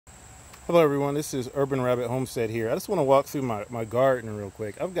Hello everyone, this is Urban Rabbit Homestead here. I just want to walk through my garden real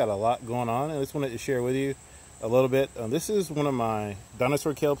quick. I've got a lot going on and I just wanted to share with you a little bit. This is one of my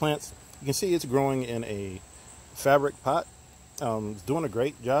dinosaur kale plants. You can see it's growing in a fabric pot. It's doing a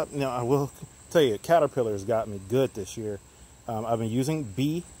great job. Now I will tell you, caterpillars got me good this year. I've been using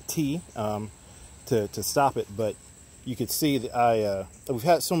BT to stop it, but you could see that we've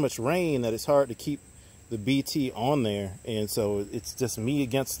had so much rain that it's hard to keep the BT on there, and so it's just me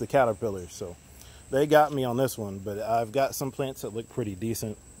against the caterpillars. So they got me on this one, but I've got some plants that look pretty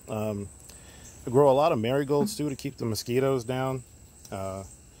decent. I grow a lot of marigolds too to keep the mosquitoes down.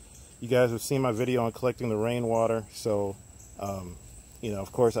 You guys have seen my video on collecting the rainwater, so you know,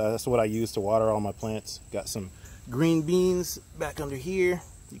 of course, that's what I use to water all my plants. Got some green beans back under here.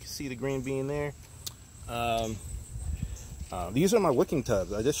 You can see the green bean there. These are my wicking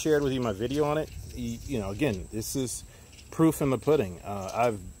tubs. I just shared with you my video on it. You know, again, this is proof in the pudding.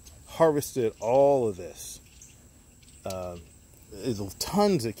 I've harvested all of this. There's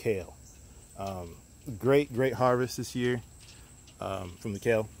tons of kale. Great harvest this year from the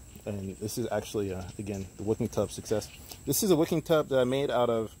kale. And this is actually, again, the wicking tub success. This is a wicking tub that I made out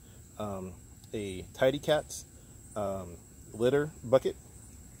of a Tidy Cats litter bucket.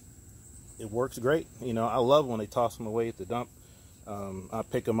 It works great. You know, I love when they toss them away at the dump. I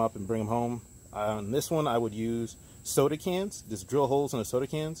pick them up and bring them home. On this one, I would use soda cans, just drill holes in the soda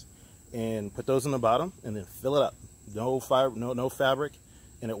cans, and put those in the bottom, and then fill it up. No fiber, no fabric,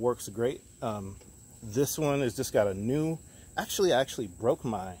 and it works great. This one has just got a new. Actually, I actually broke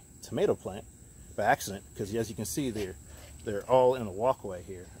my tomato plant by accident because, as you can see, they're all in a walkway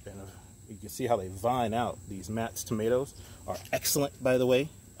here, and you can see how they vine out. These Matt's tomatoes are excellent, by the way.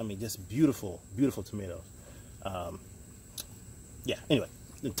 I mean, just beautiful, beautiful tomatoes. Yeah, anyway,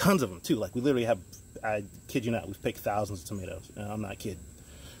 tons of them too. Like, we literally have, I kid you not, we've picked thousands of tomatoes. And I'm not kidding,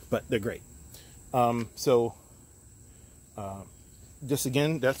 but they're great. Just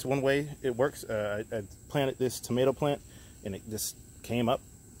again, that's one way it works. I planted this tomato plant and it just came up,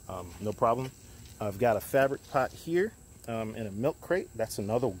 no problem. I've got a fabric pot here and a milk crate. That's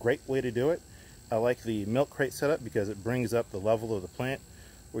another great way to do it. I like the milk crate setup because it brings up the level of the plant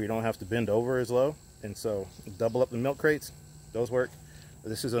where you don't have to bend over as low. And so double up the milk crates, those work.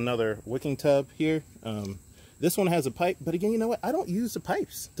 This is another wicking tub here. This one has a pipe, but again, you know what? I don't use the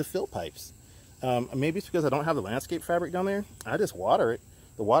pipes to fill pipes. Maybe it's because I don't have the landscape fabric down there. I just water it.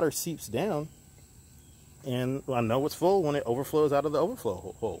 The water seeps down, and I know it's full when it overflows out of the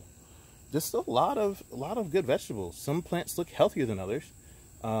overflow hole. Just a lot of good vegetables. Some plants look healthier than others.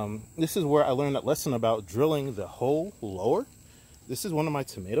 This is where I learned that lesson about drilling the hole lower. This is one of my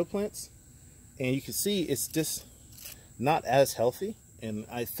tomato plants, and you can see it's just not as healthy. And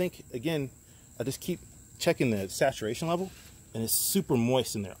I think, again, I just keep checking the saturation level, and it's super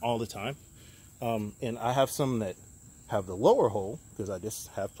moist in there all the time. And I have some that have the lower hole because I just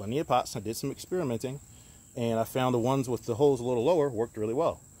have plenty of pots. I did some experimenting, and I found the ones with the holes a little lower worked really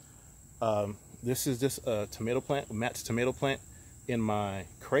well. This is just a tomato plant, Matt's tomato plant in my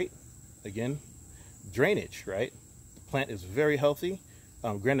crate. Again, drainage, right? The plant is very healthy.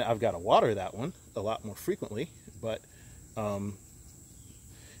 Granted, I've got to water that one a lot more frequently, but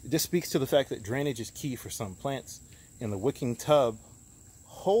it just speaks to the fact that drainage is key for some plants, and the wicking tub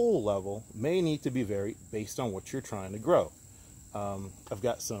hole level may need to be varied based on what you're trying to grow. I've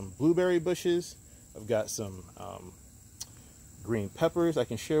got some blueberry bushes. I've got some green peppers I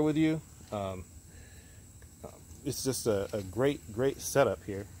can share with you. It's just a great setup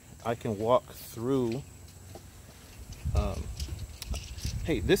here. I can walk through.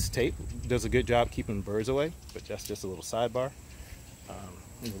 Hey, this tape does a good job keeping birds away, but that's just a little sidebar.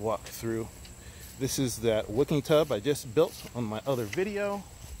 Walk through. This is that wicking tub I just built on my other video,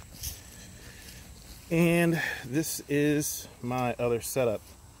 and this is my other setup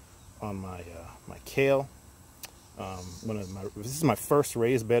on my my kale. This is my first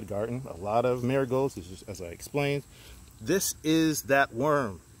raised bed garden. A lot of marigolds, as I explained. This is that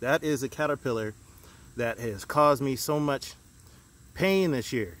worm. That is a caterpillar that has caused me so much pain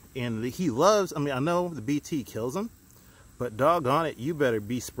this year, and he loves. I mean, I know the BT kills him, but doggone it, you better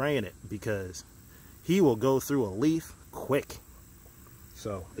be spraying it because he will go through a leaf quick.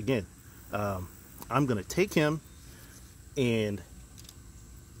 So again, I'm gonna take him and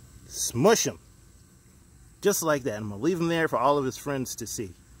smush him just like that. I'm gonna leave him there for all of his friends to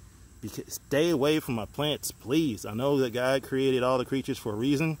see. Because stay away from my plants, please. I know that God created all the creatures for a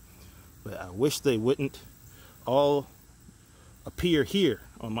reason, but I wish they wouldn't all appear here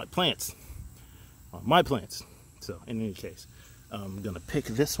on my plants. So in any case, I'm gonna pick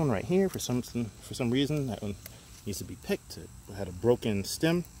this one right here for some reason. That one needs to be picked. It had a broken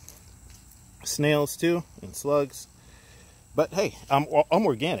stem. snails too, and slugs. But hey, I'm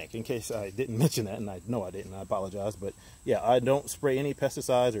organic, in case I didn't mention that, and I know I didn't, I apologize. But yeah, I don't spray any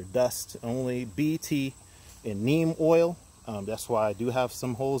pesticides or dust, only BT and neem oil. That's why I do have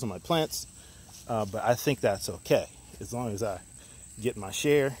some holes in my plants, but I think that's okay, as long as I get my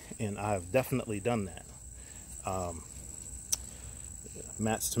share, and I've definitely done that.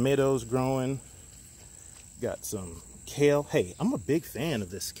 Matt's tomatoes growing, got some kale. Hey, I'm a big fan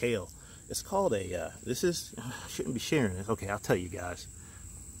of this kale. It's called a, this is, I shouldn't be sharing this. Okay, I'll tell you guys.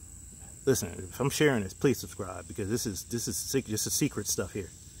 Listen, if I'm sharing this, please subscribe, because this is just a secret stuff here.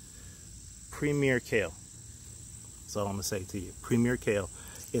 Premier kale. That's all I'm gonna say to you. Premier kale.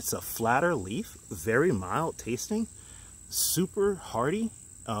 It's a flatter leaf, very mild tasting, super hardy,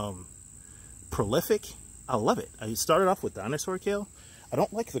 prolific. I love it. I started off with dinosaur kale. I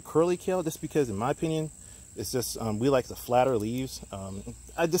don't like the curly kale, just because, in my opinion, it's just, we like the flatter leaves.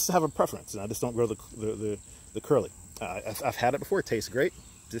 I just have a preference, and I just don't grow the curly. I've had it before. It tastes great.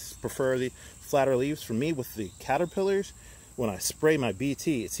 Just prefer the flatter leaves. For me, with the caterpillars, when I spray my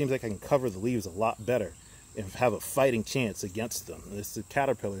BT, it seems like I can cover the leaves a lot better and have a fighting chance against them. And it's the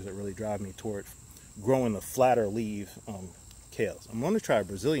caterpillars that really drive me toward growing the flatter leaf kales. I'm going to try a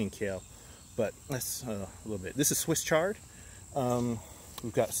Brazilian kale, but that's a little bit. This is Swiss chard.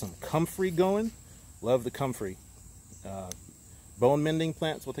 We've got some comfrey going. Love the comfrey. Bone mending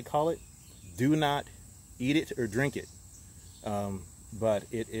plants, what they call it. Do not eat it or drink it. But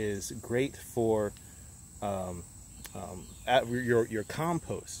it is great for your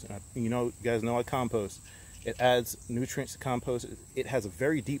compost. You guys know I compost. It adds nutrients to compost. It has a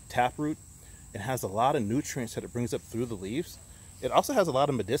very deep taproot. It has a lot of nutrients that it brings up through the leaves. It also has a lot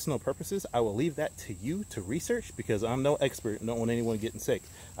of medicinal purposes. I will leave that to you to research, because I'm no expert and don't want anyone getting sick.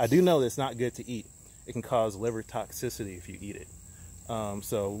 I do know that it's not good to eat. It can cause liver toxicity if you eat it.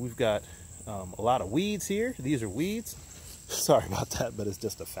 So we've got a lot of weeds here. These are weeds. Sorry about that, but it's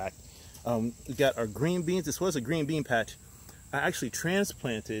just a fact. We've got our green beans. This was a green bean patch. I actually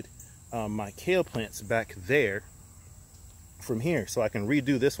transplanted my kale plants back there from here, so I can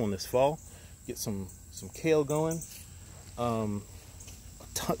redo this one this fall. Get some kale going.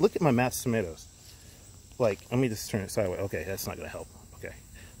 Look at my matched tomatoes. Like, let me just turn it sideways. Okay, that's not gonna help. Okay,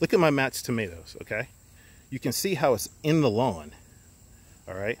 look at my matched tomatoes. Okay, you can see how it's in the lawn.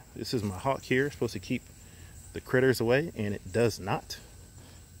 All right, this is my hawk here, supposed to keep the critters away, and it does not.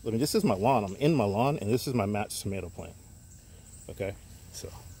 I mean, this is my lawn. I'm in my lawn, and this is my matched tomato plant. Okay, so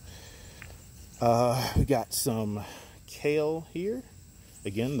we got some kale here.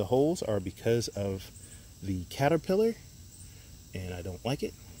 Again, the holes are because of the caterpillar, and I don't like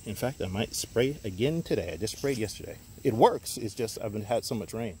it. In fact, I might spray again today. I just sprayed yesterday. It works. It's just I've had so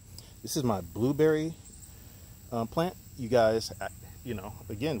much rain. This is my blueberry plant. You guys,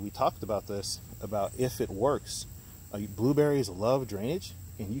 again, we talked about this, about if it works. Blueberries love drainage,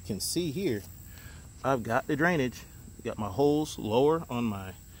 and you can see here, I've got the drainage. Got my holes lower on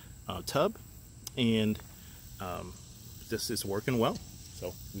my tub, and this is working well.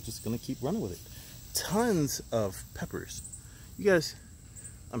 So we're just gonna keep running with it. Tons of peppers. You guys,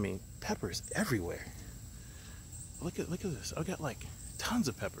 I mean, peppers everywhere. Look at this. I've got like tons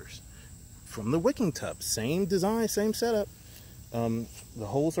of peppers from the wicking tub. Same design, same setup. The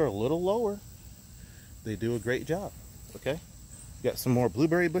holes are a little lower. They do a great job. Okay, got some more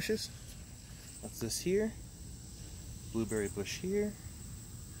blueberry bushes. What's this here? Blueberry bush here,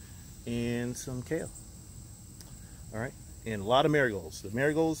 and some kale. All right, and a lot of marigolds. The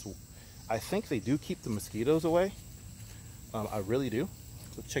marigolds, I think they do keep the mosquitoes away. I really do.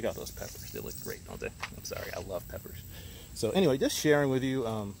 So check out those peppers. They look great, don't they? I'm sorry, I love peppers. So anyway, just sharing with you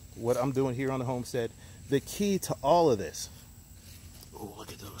what I'm doing here on the homestead. The key to all of this. Oh,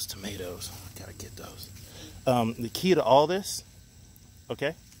 look at those tomatoes. Gotta get those. The key to all this,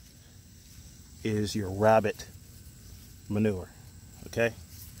 okay, is your rabbit manure. Okay,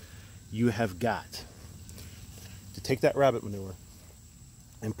 you have got to take that rabbit manure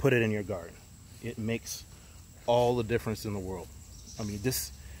and put it in your garden. It makes all the difference in the world. I mean,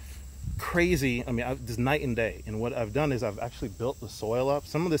 this crazy, I mean, just night and day. And what I've done is I've actually built the soil up.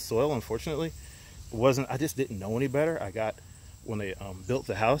 Some of this soil, unfortunately, I just didn't know any better. When they built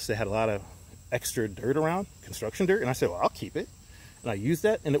the house, they had a lot of extra dirt around, construction dirt, and I said, well, I'll keep it. And I used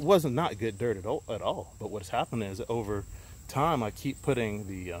that, and it wasn't not good dirt at all. But what's happened is, over time, I keep putting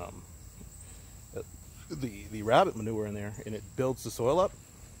the rabbit manure in there, and it builds the soil up,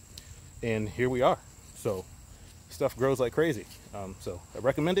 and here we are. So stuff grows like crazy. So I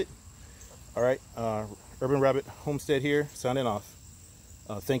recommend it. All right, Urban Rabbit Homestead here, signing off.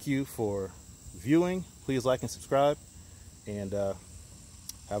 Thank you for viewing. Please like and subscribe, and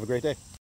have a great day.